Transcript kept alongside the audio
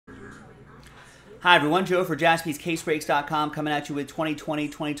Hi everyone, Joe for JaspysCaseBreaks.com coming at you with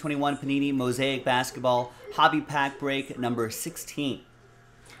 2020-2021 Panini Mosaic Basketball Hobby Pack Break number 16.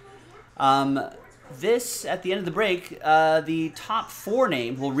 This, at the end of the break, the top 4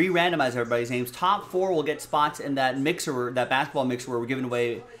 names, we'll re-randomize everybody's names. Top 4 will get spots in that mixer, that basketball mixer where we're giving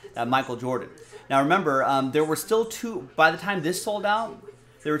away Michael Jordan. Now remember, there were still 2, by the time this sold out,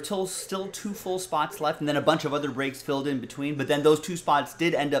 there were still 2 full spots left, and then a bunch of other breaks filled in between, but then those 2 spots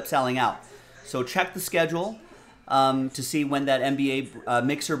did end up selling out. So check the schedule to see when that NBA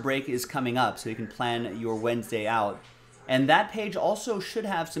mixer break is coming up so you can plan your Wednesday out. And that page also should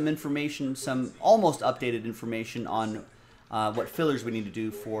have some information, some almost updated information on what fillers we need to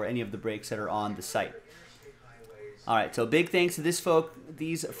do for any of the breaks that are on the site. All right, so big thanks to these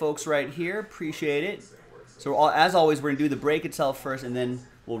folks right here. Appreciate it. So as always, we're going to do the break itself first, and then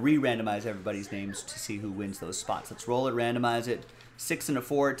we'll re-randomize everybody's names to see who wins those spots. Let's roll it, randomize it. 6 and a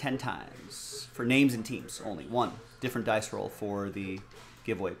 4, 10 times. For names and teams only. 1 different dice roll for the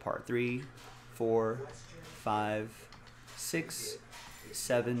giveaway part. 3, 4, 5, 6,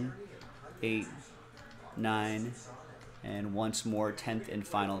 7, 8, 9, and once more, 10th and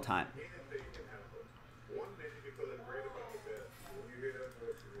final time.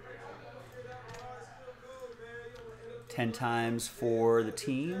 Ten times for the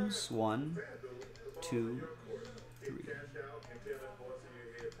teams. 1, 2, 3.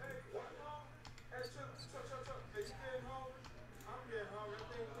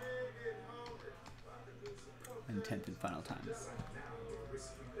 And 10th and final time.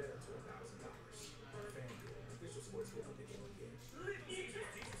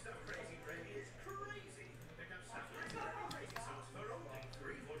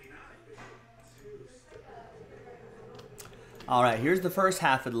 All right, here's the first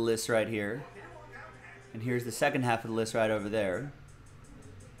half of the list right here. And here's the second half of the list right over there.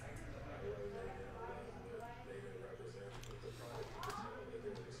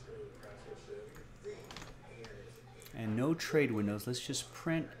 And no trade windows. Let's just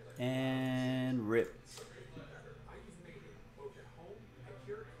print and rip.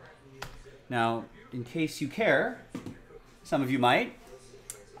 Now, in case you care, some of you might,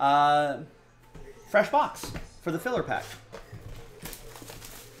 fresh box for the filler pack.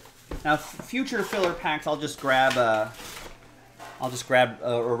 Now, future filler packs, I'll just grab a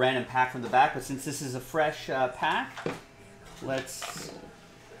random pack from the back. But since this is a fresh pack, let's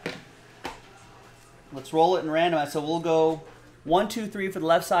roll it and randomize. So we'll go 1, 2, 3 for the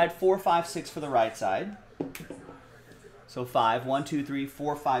left side, 4, 5, 6 for the right side. So 5, 1, 2, 3,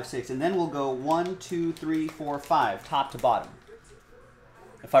 4, 5, 6, and then we'll go 1, 2, 3, 4, 5, top to bottom.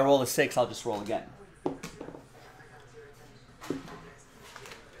 If I roll a 6, I'll just roll again.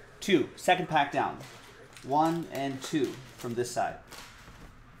 2, second pack down. 1 and 2 from this side.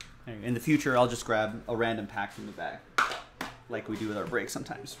 In the future, I'll just grab a random pack from the bag, like we do with our breaks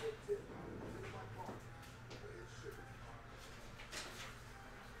sometimes.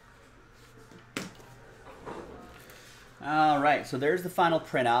 All right, so there's the final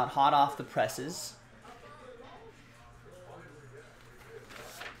printout, hot off the presses.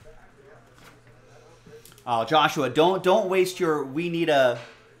 Oh, Joshua, don't waste your "we need a"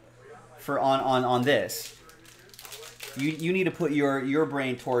 on this. You need to put your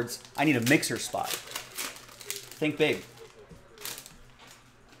brain towards "I need a mixer spot." Think big.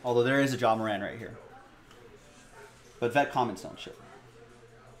 Although there is a Ja Morant right here, but vet comments don't show.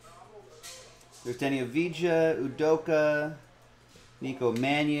 There's Denny Avdija, Udoka, Nico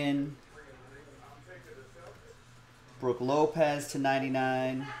Mannion, Brooke Lopez to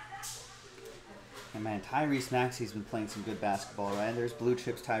 99. And man, Tyrese Maxey's been playing some good basketball, right? There's Blue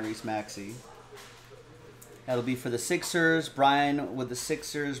Chips Tyrese Maxey. That'll be for the Sixers. Brian with the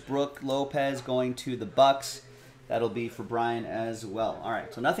Sixers. Brooke Lopez going to the Bucks. That'll be for Brian as well. All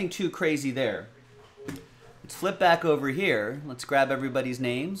right, so nothing too crazy there. Let's flip back over here. Let's grab everybody's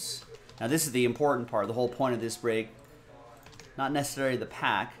names. Now this is the important part, the whole point of this break. Not necessarily the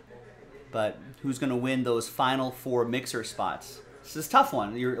pack, but who's going to win those final 4 mixer spots. This is a tough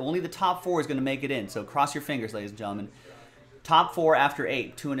one. Only the top 4 is going to make it in, so cross your fingers, ladies and gentlemen. Top 4 after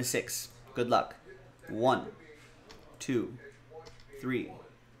 8, 2 and a 6. Good luck. 1, 2, 3,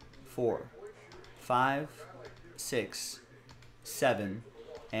 4, 5, 6, 7,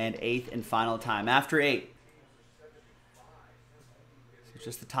 and 8th and final time. After 8.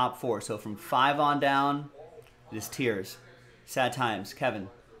 Just the top 4. So from 5 on down, it is tears. Sad times. Kevin,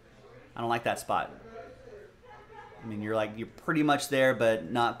 I don't like that spot. I mean, you're pretty much there,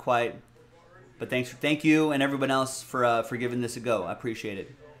 but not quite. But thank you and everyone else for giving this a go. I appreciate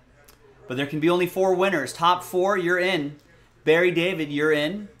it. But there can be only 4 winners. Top 4, you're in. Barry David, you're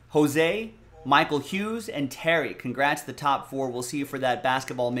in. Jose, Michael Hughes, and Terry. Congrats to the top 4. We'll see you for that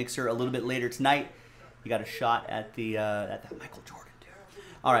basketball mixer a little bit later tonight. You got a shot at the at that Michael Jordan, dude.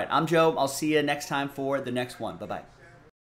 All right, I'm Joe. I'll see you next time for the next one. Bye-bye.